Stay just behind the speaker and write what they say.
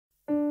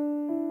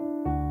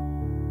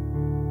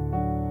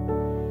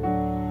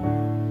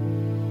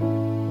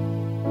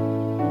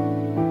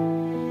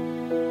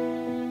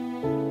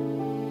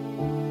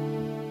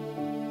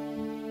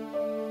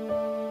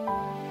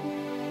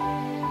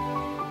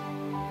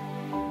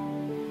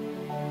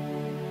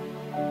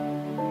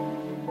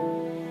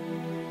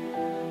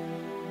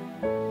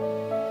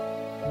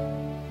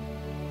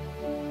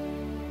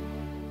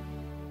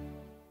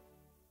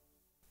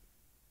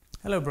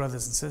Hello,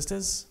 brothers and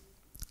sisters.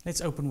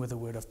 Let's open with a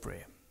word of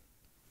prayer.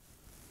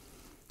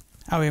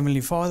 Our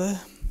Heavenly Father,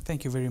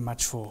 thank you very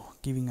much for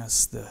giving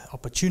us the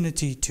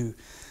opportunity to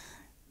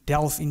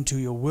delve into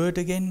your word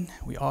again.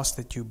 We ask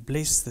that you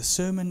bless the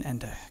sermon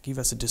and give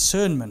us a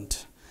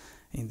discernment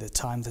in the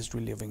time that we're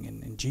living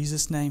in. In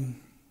Jesus'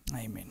 name,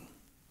 amen.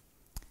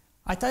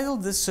 I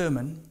titled this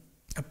sermon,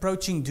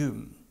 Approaching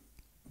Doom,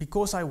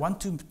 because I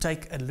want to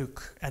take a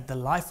look at the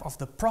life of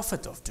the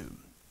prophet of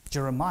doom,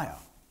 Jeremiah.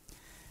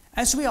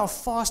 As we are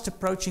fast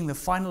approaching the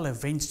final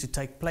events to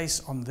take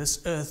place on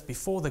this earth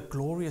before the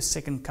glorious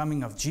second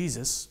coming of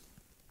Jesus,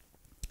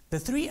 the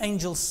three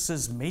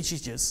angels'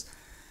 messages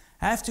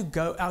have to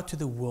go out to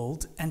the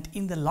world, and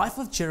in the life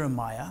of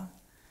Jeremiah,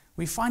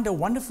 we find a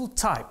wonderful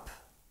type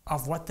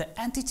of what the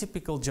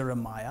antitypical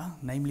Jeremiah,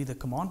 namely the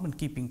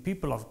commandment-keeping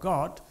people of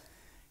God,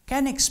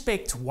 can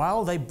expect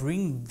while they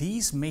bring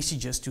these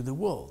messages to the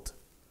world.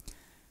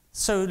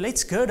 So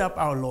let's gird up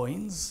our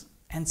loins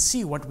and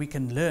see what we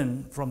can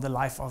learn from the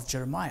life of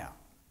Jeremiah.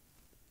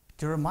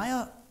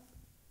 Jeremiah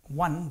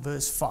 1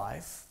 verse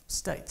 5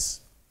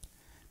 states,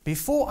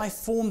 "Before I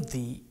formed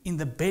thee in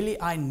the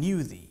belly I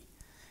knew thee,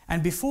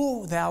 and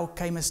before thou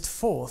camest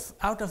forth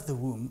out of the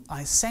womb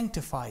I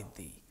sanctified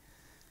thee,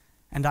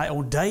 and I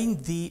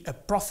ordained thee a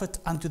prophet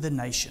unto the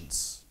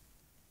nations."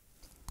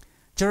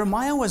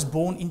 Jeremiah was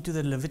born into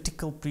the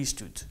Levitical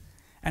priesthood,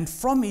 and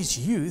from his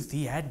youth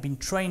he had been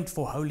trained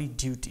for holy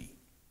duty.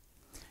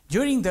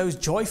 During those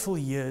joyful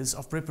years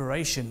of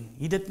preparation,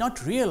 he did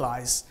not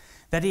realize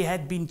that he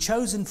had been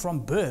chosen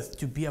from birth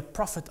to be a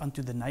prophet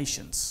unto the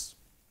nations.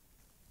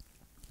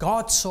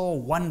 God saw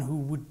one who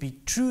would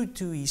be true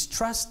to his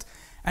trust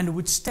and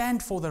would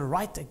stand for the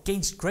right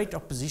against great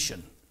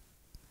opposition.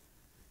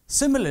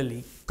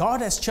 Similarly, God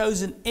has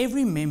chosen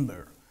every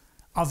member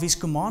of his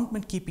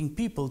commandment-keeping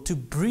people to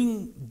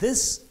bring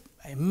this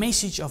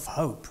message of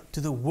hope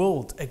to the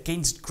world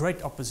against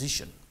great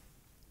opposition.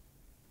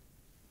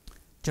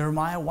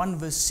 Jeremiah 1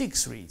 verse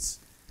 6 reads,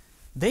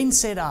 "Then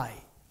said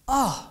I,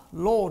 Ah,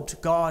 Lord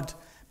God,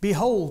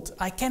 behold,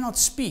 I cannot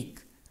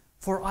speak,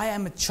 for I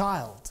am a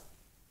child."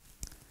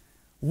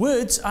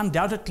 Words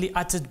undoubtedly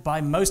uttered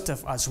by most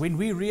of us when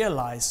we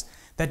realize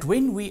that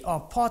when we are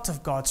part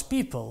of God's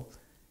people,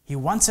 He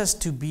wants us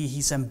to be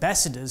His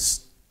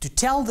ambassadors to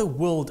tell the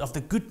world of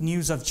the good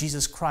news of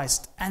Jesus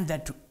Christ, and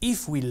that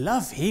if we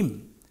love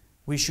Him,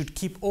 we should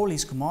keep all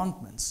His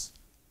commandments.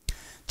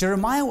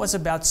 Jeremiah was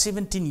about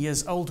 17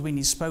 years old when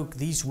he spoke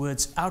these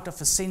words out of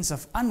a sense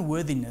of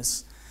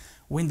unworthiness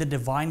when the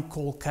divine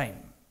call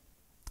came.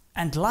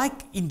 And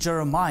like in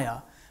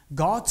Jeremiah,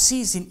 God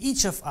sees in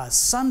each of us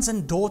sons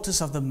and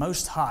daughters of the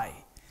Most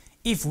High,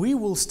 if we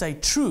will stay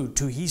true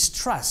to His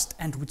trust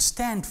and would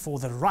stand for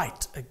the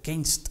right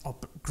against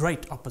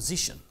great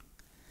opposition.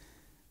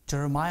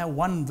 Jeremiah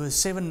 1 verse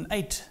 7 and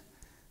 8,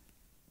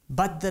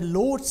 "But the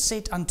Lord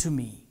said unto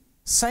me,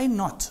 Say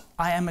not,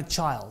 I am a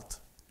child,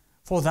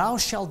 for thou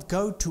shalt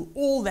go to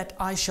all that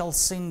I shall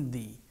send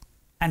thee,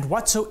 and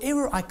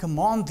whatsoever I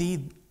command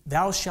thee,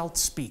 thou shalt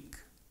speak.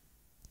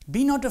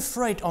 Be not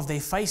afraid of their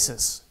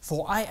faces,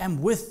 for I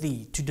am with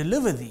thee to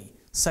deliver thee,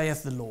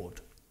 saith the Lord.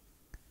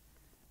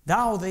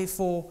 Thou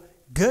therefore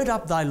gird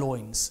up thy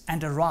loins,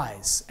 and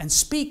arise, and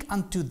speak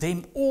unto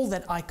them all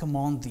that I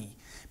command thee.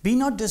 Be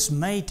not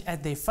dismayed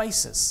at their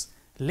faces,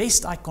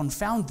 lest I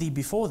confound thee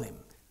before them.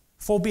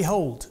 For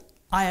behold,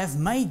 I have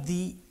made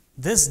thee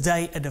this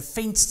day a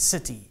defenced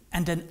city,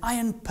 and an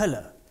iron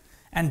pillar,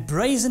 and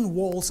brazen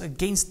walls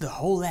against the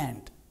whole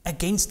land,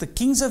 against the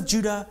kings of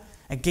Judah,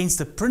 against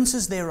the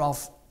princes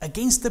thereof,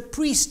 against the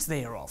priests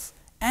thereof,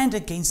 and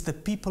against the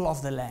people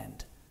of the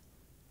land.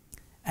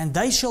 And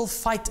they shall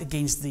fight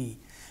against thee,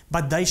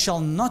 but they shall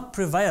not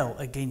prevail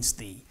against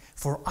thee,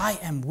 for I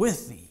am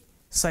with thee,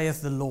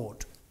 saith the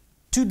Lord,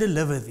 to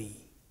deliver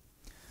thee."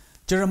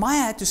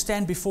 Jeremiah had to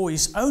stand before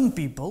his own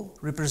people,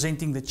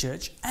 representing the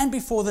church, and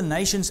before the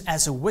nations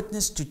as a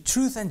witness to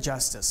truth and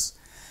justice.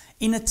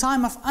 In a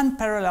time of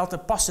unparalleled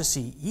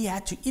apostasy, he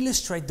had to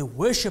illustrate the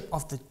worship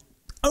of the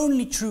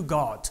only true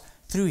God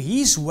through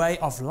his way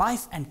of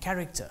life and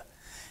character.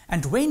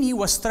 And when he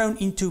was thrown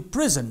into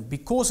prison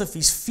because of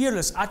his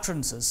fearless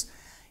utterances,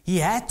 he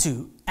had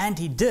to, and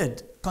he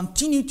did,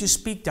 continue to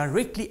speak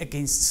directly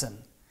against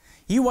sin.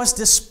 He was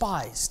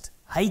despised,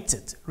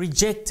 hated,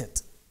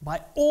 rejected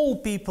by all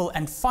people,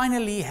 and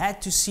finally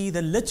had to see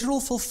the literal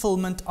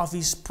fulfillment of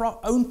his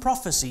own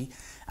prophecy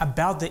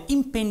about the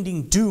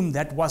impending doom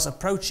that was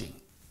approaching.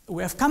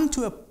 We have come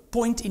to a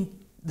point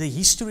in the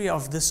history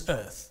of this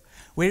earth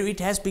where it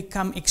has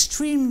become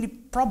extremely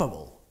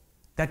probable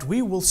that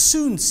we will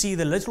soon see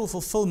the literal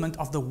fulfillment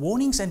of the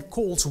warnings and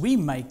calls we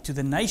make to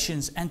the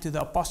nations and to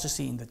the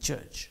apostasy in the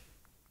church.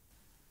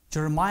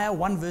 Jeremiah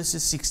 1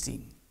 verses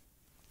 16.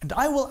 "And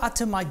I will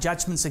utter my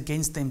judgments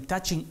against them,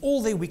 touching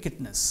all their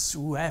wickedness,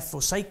 who have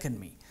forsaken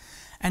me,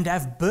 and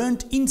have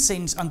burnt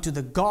incense unto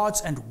the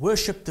gods, and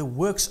worshipped the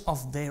works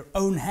of their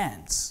own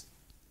hands."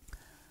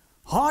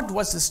 Hard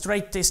was the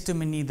straight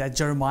testimony that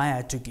Jeremiah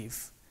had to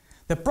give.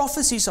 The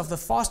prophecies of the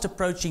fast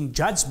approaching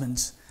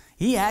judgments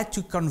he had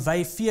to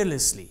convey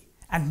fearlessly,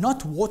 and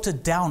not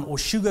watered down or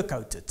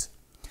sugar-coated.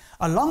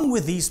 Along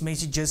with these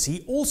messages,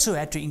 he also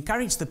had to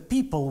encourage the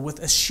people with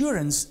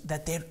assurance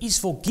that there is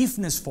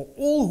forgiveness for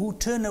all who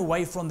turn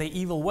away from their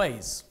evil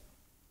ways.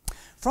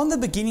 From the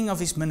beginning of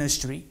his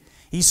ministry,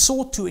 he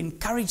sought to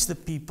encourage the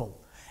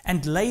people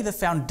and lay the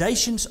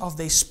foundations of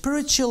their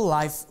spiritual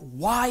life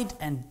wide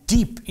and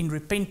deep in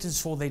repentance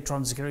for their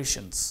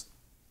transgressions.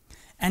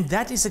 And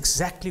that is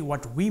exactly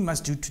what we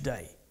must do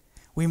today.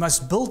 We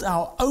must build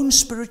our own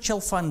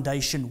spiritual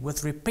foundation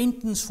with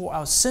repentance for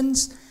our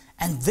sins,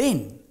 and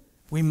then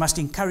we must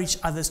encourage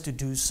others to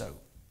do so.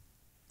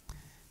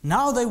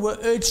 Now they were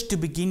urged to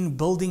begin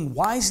building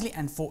wisely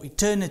and for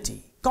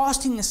eternity,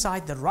 casting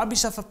aside the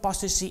rubbish of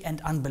apostasy and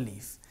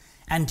unbelief,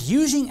 and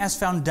using as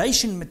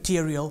foundation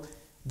material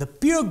the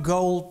pure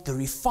gold, the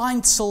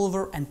refined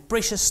silver and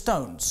precious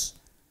stones,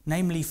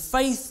 namely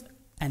faith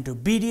and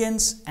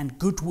obedience and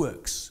good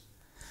works,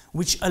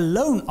 which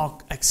alone are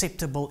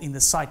acceptable in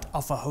the sight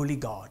of a holy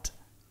God.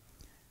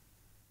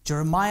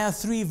 Jeremiah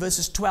 3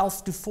 verses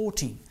 12 to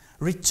 14.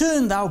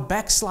 Return thou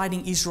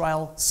backsliding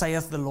Israel,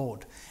 saith the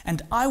Lord,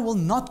 and I will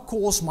not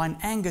cause mine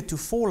anger to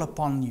fall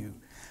upon you.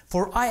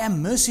 For I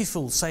am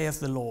merciful, saith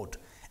the Lord,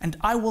 and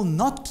I will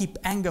not keep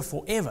anger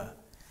forever.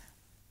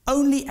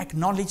 Only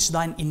acknowledge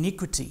thine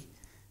iniquity,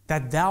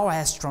 that thou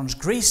hast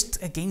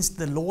transgressed against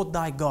the Lord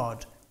thy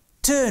God.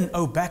 Turn,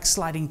 O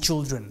backsliding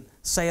children,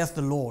 saith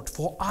the Lord,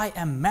 for I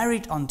am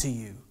married unto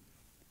you.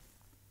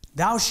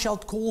 Thou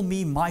shalt call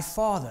me my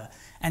father,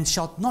 and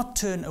shalt not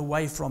turn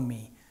away from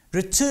me.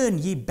 Return,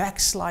 ye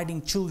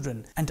backsliding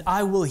children, and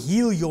I will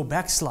heal your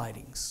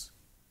backslidings.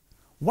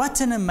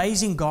 What an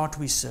amazing God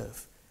we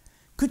serve.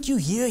 Could you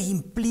hear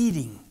him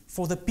pleading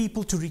for the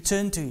people to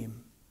return to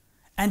him?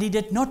 And he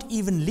did not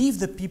even leave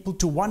the people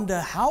to wonder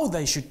how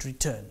they should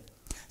return.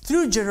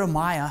 Through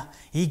Jeremiah,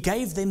 he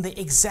gave them the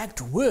exact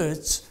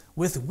words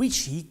with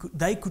which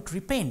they could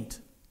repent.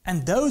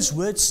 And those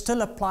words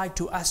still apply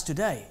to us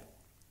today.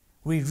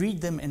 We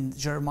read them in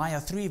Jeremiah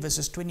 3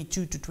 verses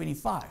 22 to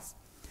 25.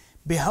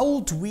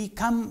 Behold, we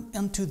come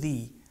unto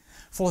thee,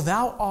 for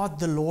thou art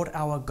the Lord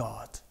our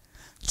God.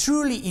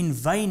 Truly in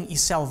vain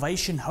is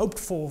salvation hoped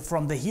for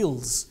from the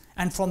hills,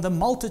 and from the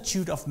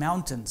multitude of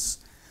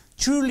mountains.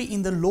 Truly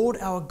in the Lord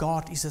our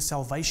God is the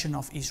salvation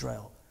of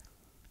Israel.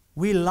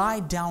 We lie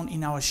down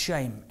in our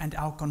shame, and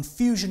our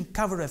confusion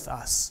covereth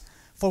us.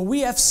 For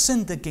we have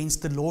sinned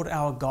against the Lord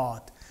our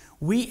God,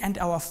 we and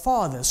our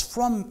fathers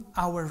from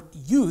our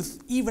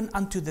youth even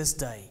unto this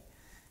day,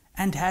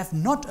 and have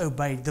not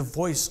obeyed the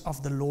voice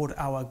of the Lord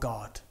our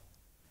God.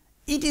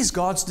 It is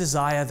God's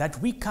desire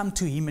that we come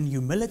to him in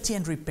humility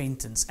and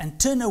repentance, and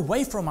turn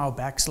away from our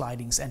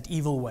backslidings and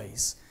evil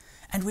ways.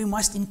 And we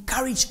must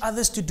encourage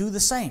others to do the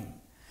same.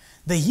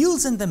 The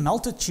hills and the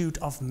multitude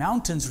of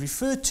mountains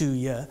referred to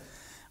here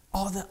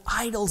are the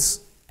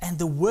idols and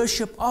the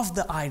worship of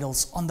the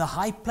idols on the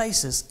high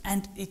places,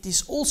 and it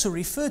is also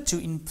referred to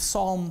in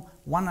Psalm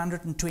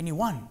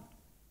 121.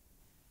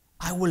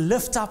 I will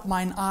lift up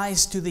mine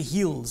eyes to the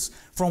hills,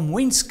 from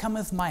whence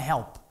cometh my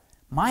help.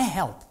 My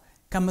help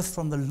cometh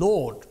from the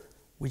Lord,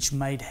 which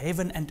made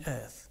heaven and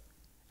earth,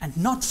 and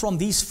not from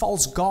these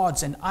false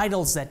gods and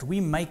idols that we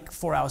make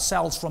for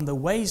ourselves from the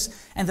ways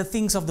and the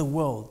things of the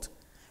world.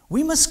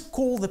 We must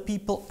call the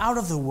people out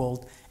of the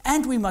world,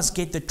 and we must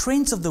get the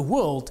trends of the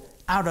world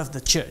out of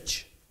the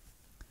church.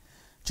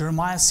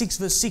 Jeremiah 6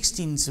 verse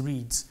 16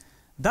 reads,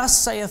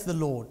 Thus saith the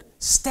Lord,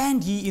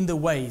 Stand ye in the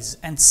ways,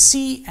 and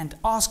see and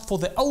ask for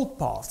the old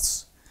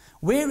paths.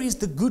 Where is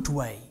the good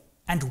way?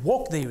 And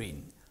walk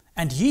therein,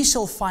 and ye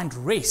shall find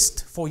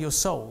rest for your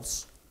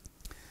souls.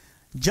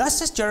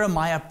 Just as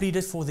Jeremiah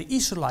pleaded for the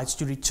Israelites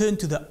to return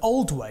to the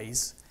old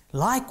ways,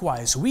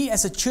 likewise, we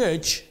as a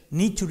church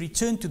need to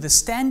return to the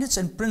standards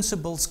and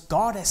principles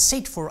God has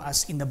set for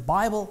us in the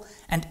Bible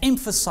and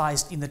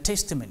emphasized in the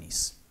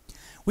testimonies.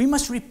 We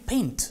must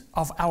repent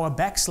of our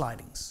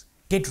backslidings,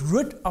 get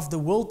rid of the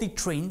worldly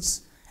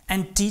trends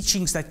and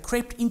teachings that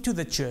crept into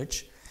the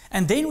church,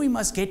 and then we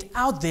must get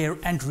out there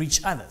and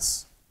reach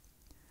others.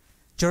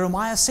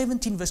 Jeremiah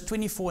 17 verse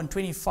 24 and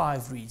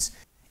 25 reads,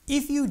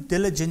 If you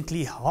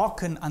diligently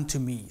hearken unto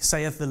me,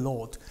 saith the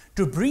Lord,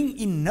 to bring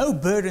in no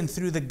burden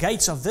through the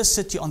gates of this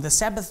city on the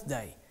Sabbath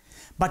day,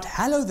 but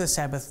hallow the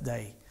Sabbath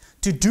day,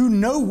 to do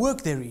no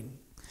work therein,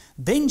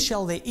 then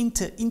shall there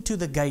enter into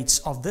the gates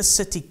of this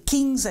city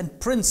kings and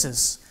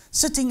princes,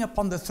 sitting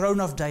upon the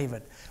throne of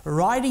David,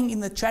 riding in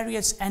the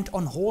chariots and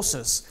on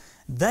horses,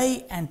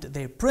 they and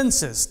their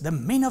princes, the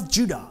men of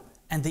Judah,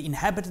 and the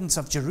inhabitants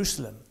of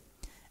Jerusalem.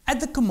 At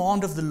the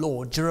command of the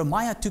Lord,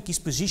 Jeremiah took his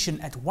position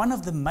at one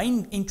of the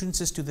main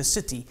entrances to the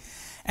city,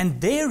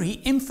 and there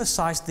he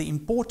emphasized the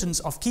importance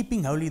of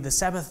keeping holy the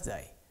Sabbath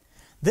day.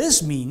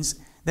 This means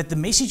that the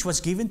message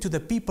was given to the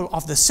people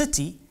of the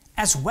city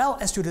as well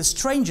as to the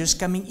strangers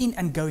coming in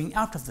and going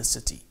out of the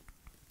city.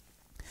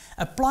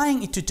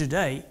 Applying it to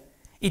today,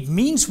 it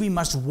means we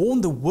must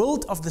warn the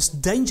world of this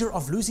danger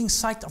of losing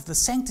sight of the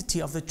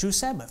sanctity of the true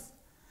Sabbath.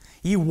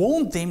 He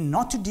warned them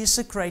not to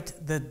desecrate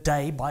the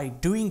day by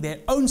doing their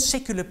own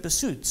secular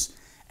pursuits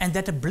and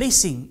that a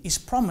blessing is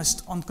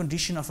promised on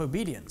condition of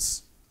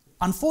obedience.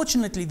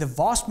 Unfortunately, the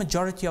vast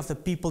majority of the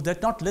people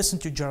did not listen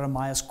to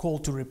Jeremiah's call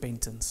to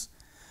repentance.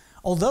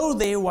 Although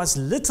there was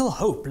little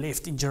hope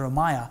left in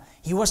Jeremiah,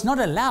 he was not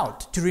allowed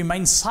to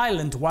remain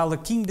silent while the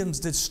kingdom's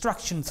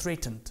destruction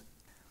threatened.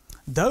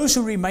 Those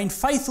who remained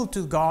faithful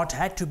to God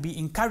had to be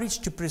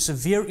encouraged to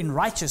persevere in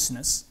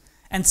righteousness,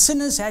 and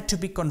sinners had to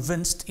be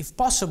convinced, if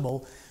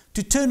possible,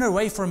 to turn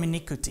away from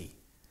iniquity.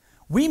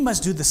 We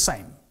must do the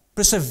same,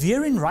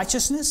 persevere in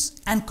righteousness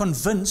and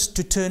convince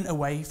to turn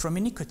away from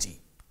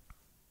iniquity.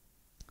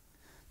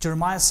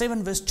 Jeremiah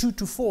 7 verse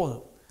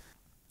 2-4.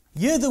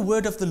 Hear the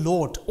word of the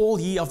Lord, all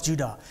ye of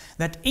Judah,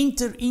 that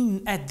enter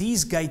in at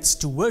these gates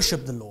to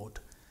worship the Lord.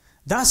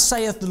 Thus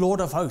saith the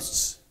Lord of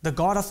hosts, the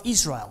God of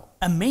Israel,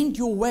 amend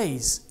your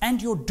ways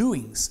and your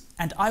doings,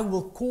 and I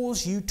will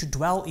cause you to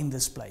dwell in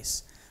this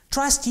place.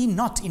 Trust ye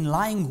not in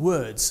lying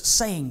words,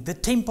 saying, the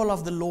temple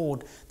of the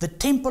Lord, the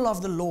temple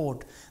of the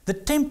Lord, the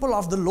temple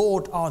of the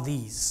Lord are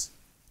these.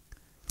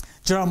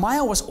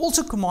 Jeremiah was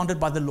also commanded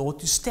by the Lord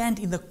to stand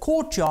in the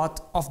courtyard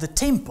of the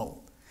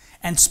temple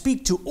and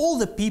speak to all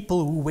the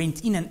people who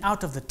went in and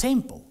out of the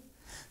temple.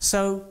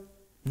 So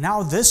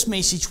now this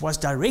message was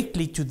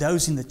directly to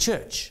those in the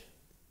church.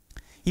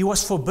 He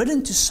was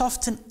forbidden to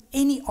soften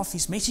any of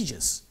his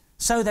messages,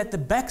 so that the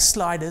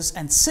backsliders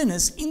and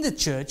sinners in the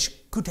church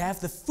could have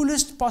the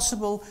fullest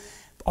possible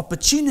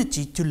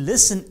opportunity to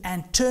listen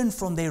and turn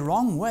from their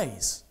wrong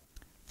ways.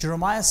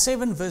 Jeremiah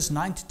 7 verse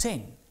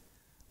 9-10.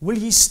 Will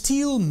ye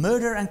steal,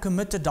 murder, and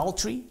commit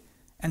adultery,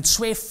 and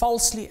swear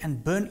falsely,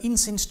 and burn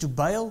incense to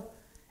Baal,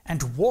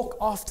 and walk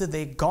after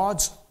their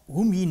gods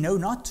whom ye know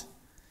not?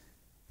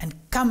 And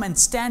come and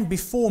stand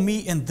before me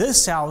in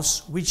this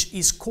house, which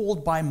is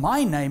called by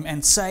my name,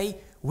 and say,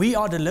 we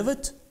are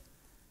delivered?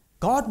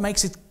 God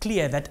makes it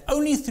clear that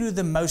only through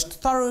the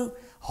most thorough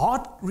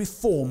heart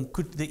reform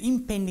could the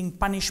impending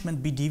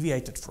punishment be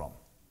deviated from.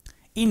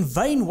 In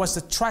vain was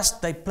the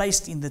trust they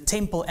placed in the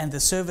temple and the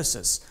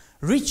services.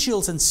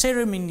 Rituals and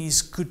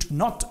ceremonies could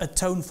not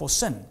atone for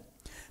sin.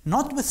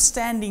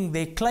 Notwithstanding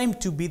their claim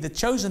to be the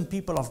chosen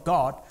people of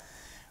God,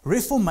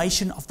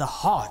 reformation of the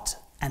heart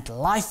and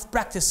life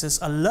practices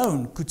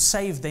alone could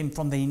save them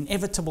from the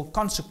inevitable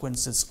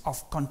consequences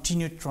of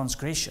continued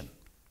transgression.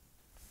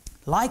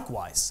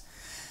 Likewise,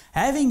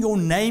 having your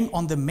name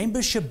on the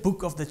membership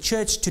book of the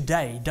church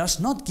today does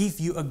not give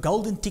you a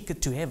golden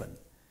ticket to heaven.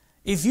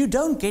 If you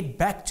don't get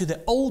back to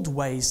the old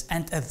ways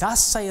and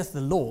thus saith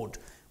the Lord,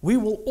 we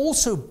will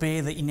also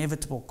bear the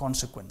inevitable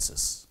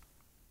consequences.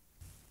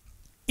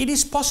 It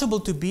is possible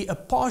to be a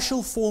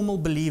partial formal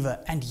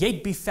believer and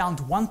yet be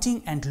found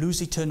wanting and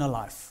lose eternal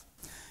life.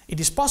 It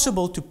is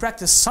possible to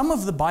practice some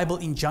of the Bible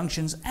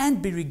injunctions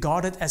and be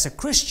regarded as a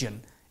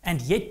Christian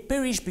and yet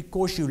perish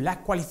because you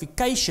lack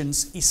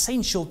qualifications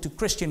essential to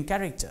Christian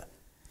character.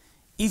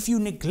 If you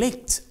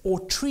neglect or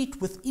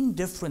treat with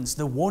indifference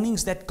the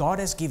warnings that God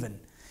has given,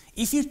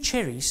 if you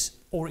cherish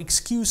or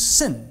excuse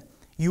sin,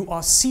 you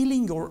are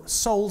sealing your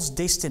soul's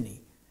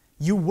destiny.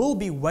 You will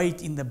be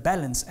weighed in the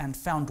balance and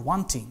found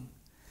wanting.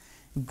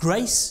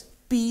 Grace,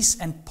 peace,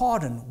 and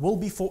pardon will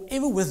be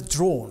forever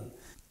withdrawn.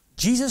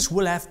 Jesus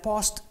will have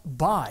passed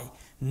by,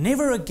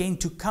 never again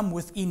to come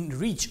within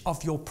reach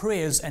of your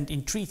prayers and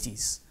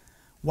entreaties.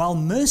 While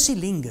mercy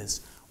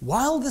lingers,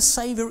 while the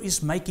Savior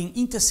is making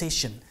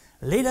intercession,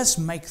 let us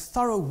make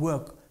thorough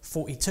work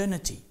for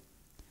eternity.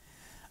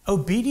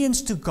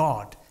 Obedience to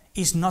God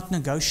is not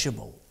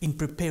negotiable in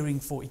preparing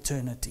for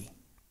eternity.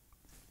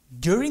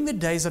 During the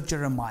days of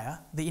Jeremiah,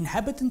 the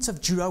inhabitants of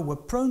Judah were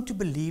prone to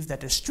believe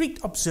that a strict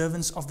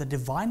observance of the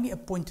divinely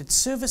appointed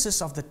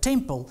services of the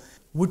temple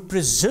would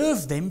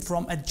preserve them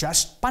from a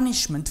just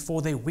punishment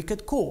for their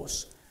wicked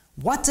course.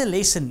 What a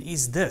lesson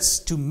is this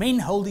to men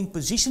holding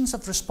positions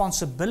of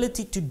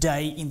responsibility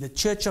today in the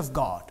Church of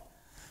God.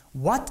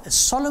 What a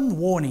solemn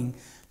warning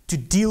to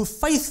deal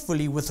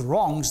faithfully with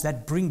wrongs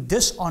that bring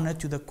dishonor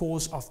to the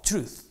cause of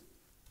truth.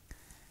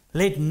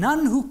 Let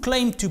none who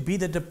claim to be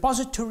the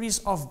depositories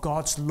of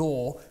God's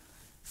law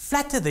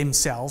flatter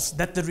themselves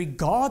that the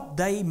regard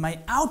they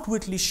may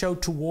outwardly show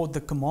toward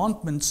the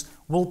commandments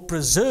will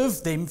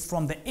preserve them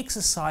from the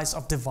exercise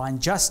of divine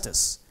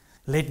justice.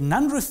 Let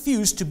none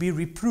refuse to be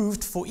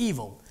reproved for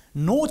evil,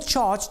 nor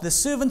charge the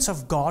servants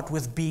of God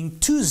with being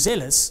too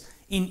zealous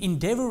in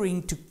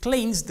endeavoring to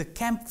cleanse the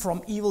camp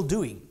from evil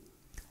doing.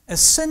 A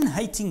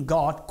sin-hating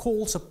God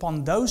calls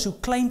upon those who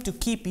claim to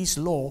keep His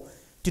law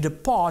to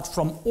depart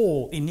from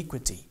all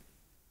iniquity.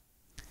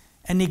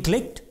 A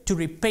neglect to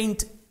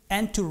repent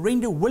and to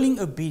render willing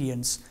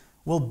obedience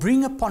will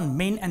bring upon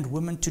men and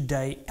women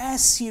today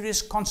as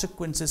serious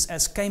consequences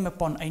as came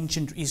upon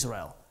ancient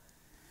Israel.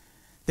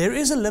 There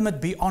is a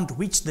limit beyond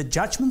which the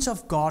judgments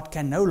of God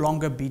can no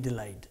longer be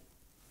delayed.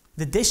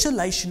 The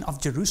desolation of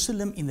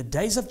Jerusalem in the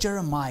days of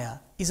Jeremiah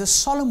is a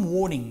solemn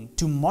warning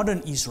to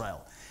modern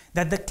Israel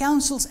that the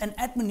counsels and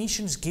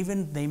admonitions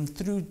given them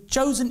through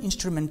chosen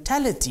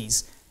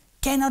instrumentalities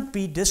cannot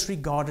be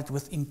disregarded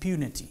with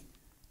impunity.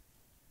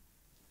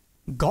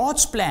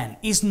 God's plan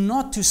is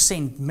not to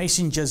send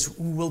messengers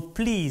who will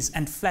please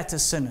and flatter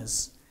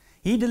sinners.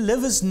 He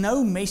delivers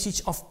no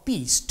message of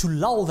peace to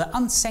lull the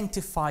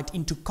unsanctified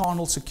into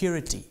carnal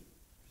security.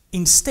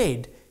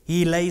 Instead,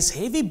 he lays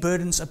heavy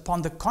burdens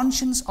upon the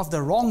conscience of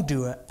the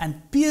wrongdoer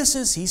and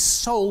pierces his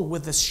soul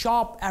with the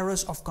sharp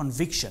arrows of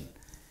conviction.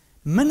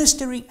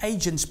 Ministering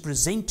agents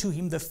present to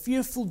him the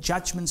fearful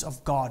judgments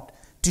of God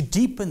to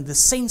deepen the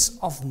sense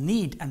of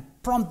need and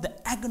prompt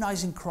the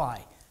agonizing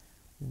cry,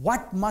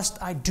 "What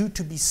must I do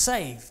to be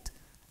saved?"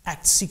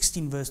 Acts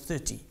 16 verse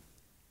 30.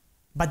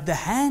 But the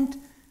hand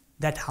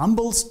that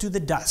humbles to the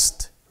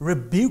dust,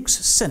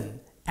 rebukes sin,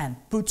 and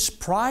puts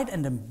pride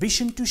and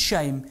ambition to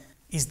shame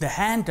is the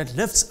hand that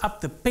lifts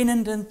up the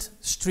penitent,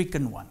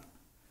 stricken one.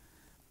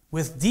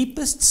 With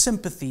deepest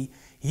sympathy,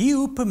 he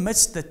who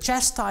permits the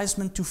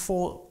chastisement to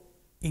fall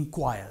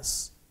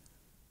inquires,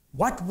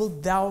 "What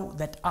wilt thou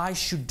that I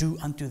should do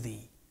unto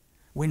thee?"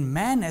 When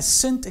man has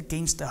sinned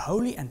against a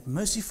holy and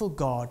merciful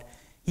God,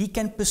 he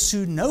can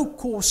pursue no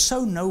course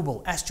so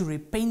noble as to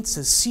repent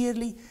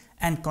sincerely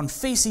and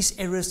confess his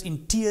errors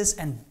in tears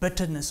and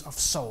bitterness of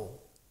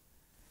soul.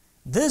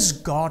 This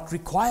God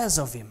requires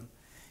of him.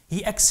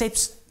 He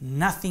accepts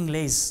nothing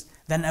less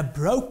than a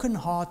broken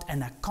heart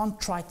and a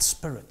contrite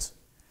spirit.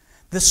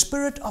 The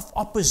spirit of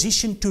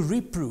opposition to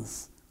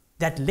reproof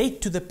that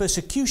led to the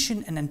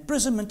persecution and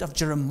imprisonment of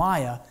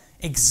Jeremiah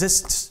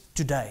exists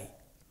today.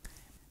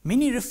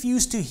 Many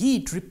refuse to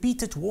heed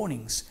repeated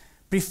warnings,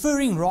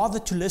 preferring rather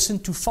to listen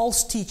to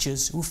false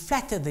teachers who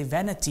flatter their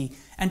vanity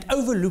and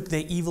overlook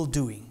their evil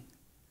doing.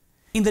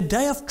 In the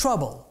day of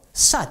trouble,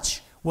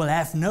 such will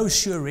have no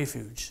sure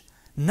refuge,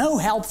 no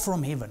help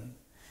from heaven.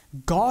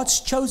 God's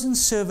chosen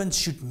servants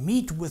should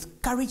meet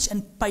with courage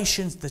and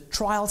patience the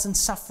trials and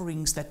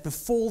sufferings that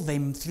befall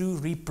them through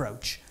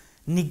reproach,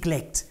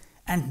 neglect,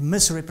 and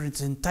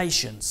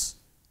misrepresentations.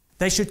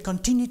 They should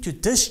continue to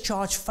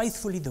discharge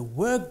faithfully the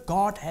work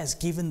God has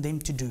given them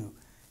to do,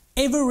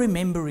 ever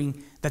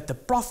remembering that the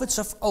prophets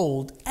of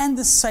old and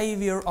the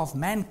Savior of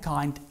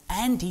mankind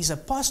and his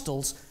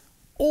apostles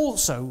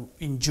also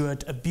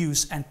endured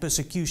abuse and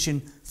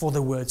persecution for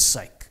the word's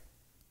sake.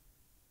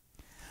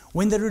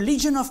 When the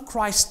religion of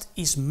Christ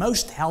is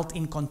most held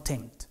in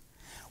contempt,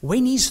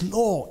 when his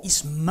law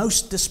is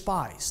most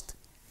despised,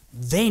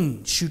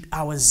 then should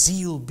our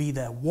zeal be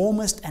the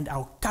warmest and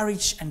our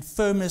courage and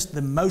firmness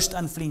the most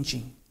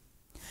unflinching.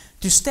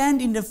 To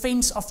stand in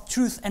defense of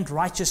truth and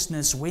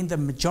righteousness when the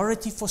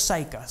majority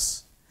forsake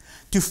us,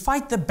 to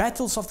fight the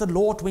battles of the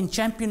Lord when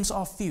champions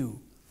are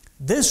few,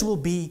 this will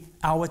be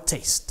our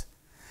test.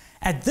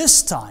 At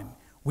this time,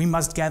 we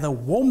must gather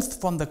warmth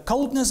from the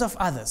coldness of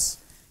others,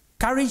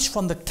 courage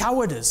from the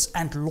cowardice,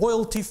 and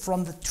loyalty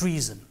from the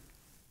treason.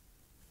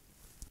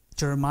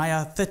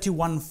 Jeremiah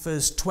 31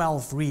 verse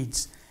 12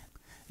 reads,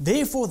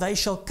 "Therefore they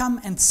shall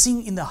come and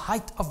sing in the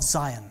height of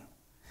Zion,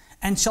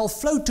 and shall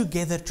flow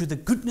together to the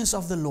goodness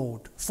of the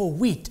Lord, for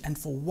wheat and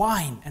for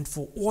wine and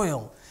for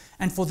oil,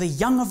 and for the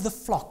young of the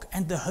flock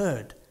and the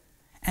herd.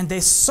 And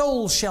their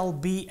soul shall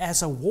be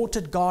as a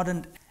watered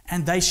garden,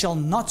 and they shall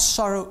not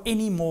sorrow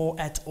any more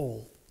at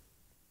all."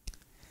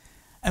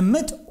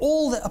 Amid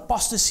all the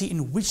apostasy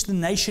in which the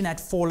nation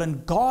had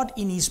fallen, God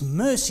in his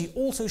mercy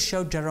also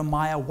showed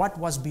Jeremiah what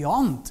was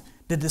beyond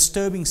the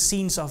disturbing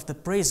scenes of the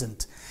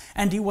present,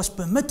 and he was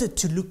permitted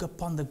to look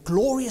upon the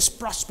glorious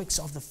prospects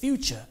of the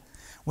future,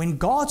 when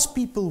God's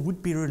people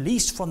would be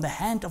released from the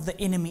hand of the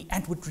enemy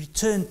and would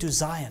return to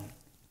Zion.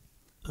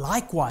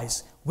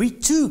 Likewise, we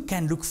too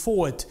can look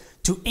forward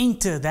to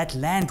enter that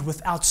land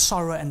without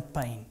sorrow and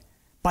pain.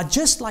 But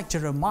just like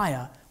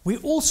Jeremiah, we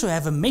also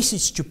have a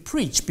message to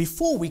preach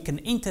before we can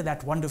enter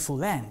that wonderful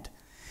land.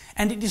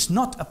 And it is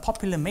not a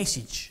popular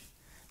message.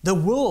 The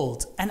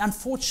world, and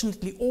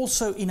unfortunately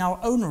also in our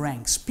own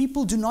ranks,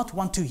 people do not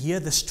want to hear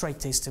the straight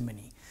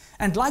testimony.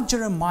 And like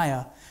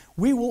Jeremiah,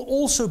 we will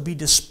also be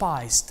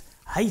despised,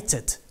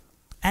 hated,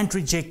 and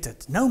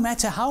rejected, no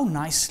matter how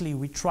nicely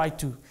we try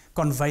to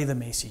convey the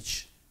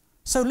message.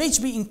 So let's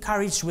be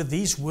encouraged with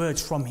these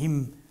words from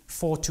hymn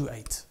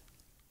 428.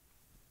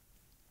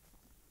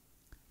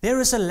 There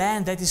is a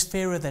land that is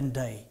fairer than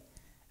day,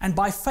 and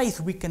by faith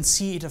we can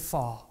see it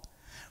afar.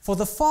 For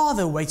the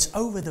Father waits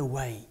over the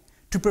way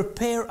to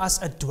prepare us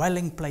a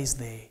dwelling place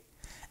there.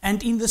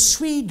 And in the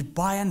sweet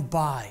by and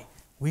by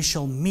we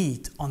shall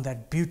meet on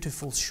that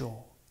beautiful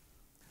shore.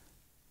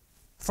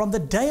 From the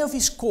day of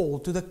his call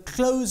to the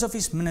close of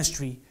his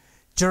ministry,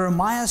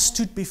 Jeremiah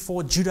stood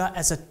before Judah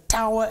as a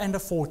tower and a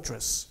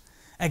fortress,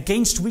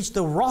 against which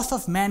the wrath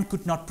of man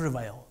could not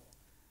prevail.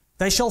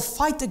 They shall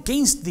fight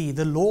against thee,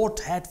 the Lord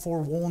had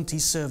forewarned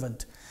his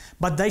servant,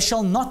 but they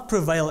shall not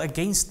prevail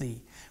against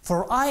thee.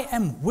 For I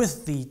am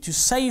with thee to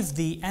save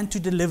thee and to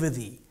deliver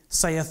thee,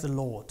 saith the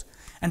Lord.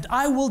 And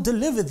I will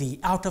deliver thee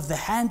out of the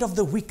hand of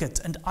the wicked,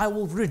 and I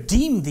will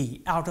redeem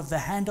thee out of the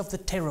hand of the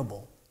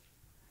terrible.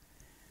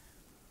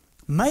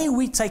 May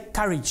we take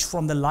courage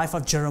from the life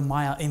of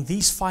Jeremiah in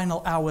these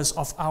final hours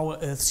of our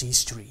earth's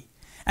history.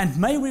 And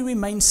may we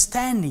remain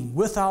standing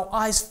with our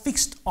eyes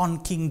fixed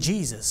on King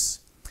Jesus.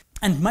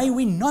 And may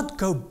we not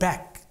go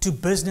back to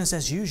business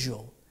as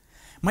usual.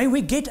 May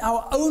we get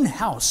our own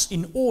house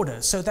in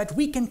order so that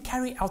we can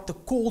carry out the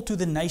call to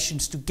the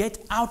nations to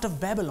get out of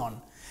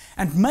Babylon.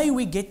 And may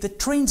we get the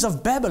trends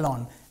of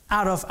Babylon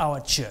out of our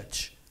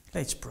church.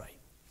 Let's pray.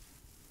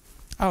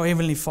 Our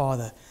Heavenly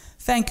Father,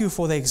 thank you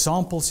for the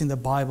examples in the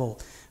Bible,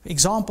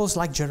 examples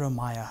like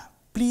Jeremiah.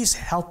 Please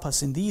help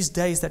us in these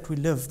days that we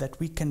live, that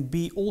we can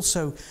be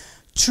also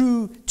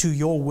true to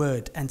your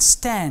word and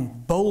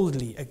stand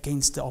boldly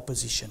against the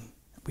opposition.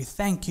 We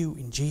thank you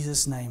in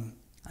Jesus' name.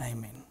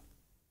 Amen.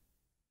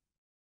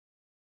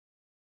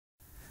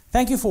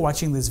 Thank you for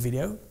watching this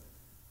video.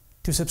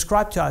 To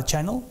subscribe to our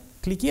channel,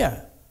 click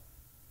here.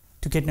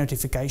 To get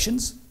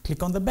notifications,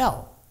 click on the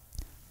bell.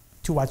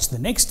 To watch the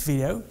next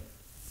video,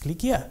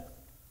 click here.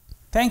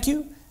 Thank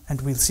you,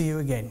 and we'll see you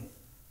again.